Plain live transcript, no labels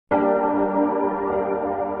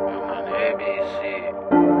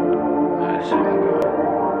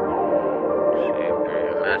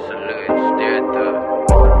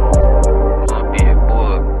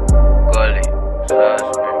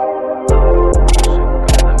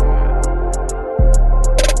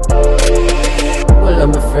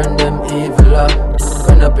friend them evil up.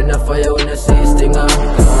 Run up in the fire when I see stinger.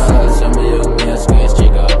 Cause some young me a squeeze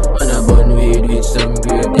trigger. And I burn weed with some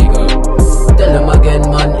grave digger. Tell them again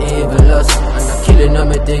man evil us. And I killing on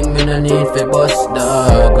me thing me no need for bust.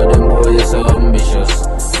 Dog, cause them boys so ambitious.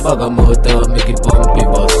 Bag a motor make it pumpy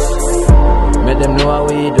bus. Make them know how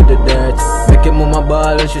we do the dirt. Make him move my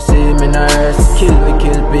ball when she see me nurse. Kill we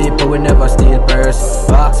kill people, we never steal purse.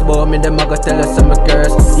 Ask about me, them I go tell us I'm a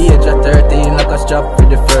curse. Age of 13 like a strap for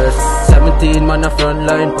the first. 17 man a front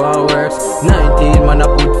line for works. 19 man a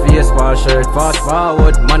put face for shirt. Fast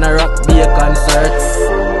forward, man a rock be a concert.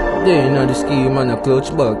 They know the scheme and a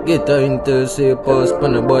clutch back. Get a intel say pass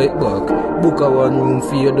pan a bike back. Book a one room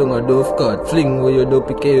for you down a dove cut. Fling where you do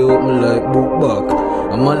pick up me like book back.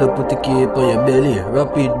 I'm all up put the cape on your belly.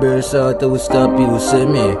 Rapid burst out will stop you see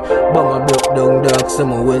me. Bang a broke down dark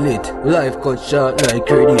some well it. Life cut short like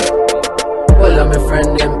credit. Well I'm a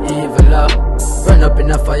friend them evil up. Run up in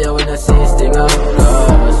the fire when I see stinger.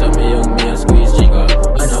 Cause some young me a squeeze trigger.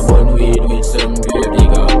 And I burn weed with some grave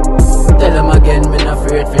digger. Tell them again me not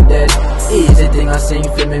afraid for dead. Easy thing I sing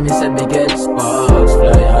for me say me get sparks.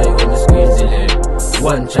 Fly high when I squeeze the lead.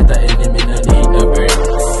 One shot of enemy no need no brain.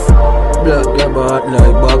 Black grab heart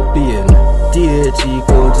like back pain. THC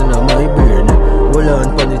codes in my brain. Hold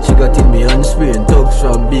on pon the trigger till me hand sprain. Thugs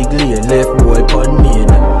from big lane, left boy pon main.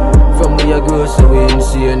 From me I grow so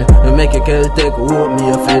insane. You make a kill take, whoop me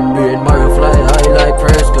a fed brain. Mario fly high like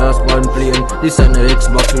first class one plane. This on the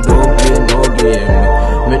Xbox we don't play no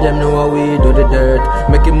game. Make them know how we do the dirt.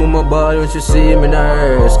 Make him move my ball when she see me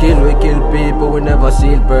nurse. Kill we kill people, we never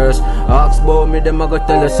seal purse. Ask about me, them I go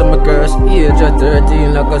tell us I'm a curse. Age of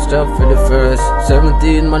 13 like a strap for the first.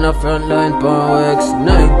 17 man a front line power X. 19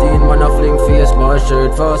 man a fling face my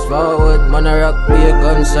shirt. Fast forward, man a rock be a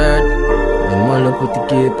concert. And man a put the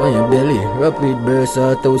cape on your belly. Rapid burst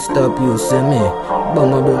out to stop you see me.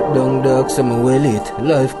 Bang a broke down dark some a well it.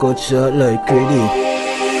 Life cut short like credit.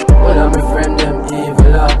 Well I'm a friend them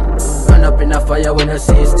evil up. Run up in the fire when I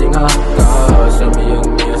see stinger. Cause some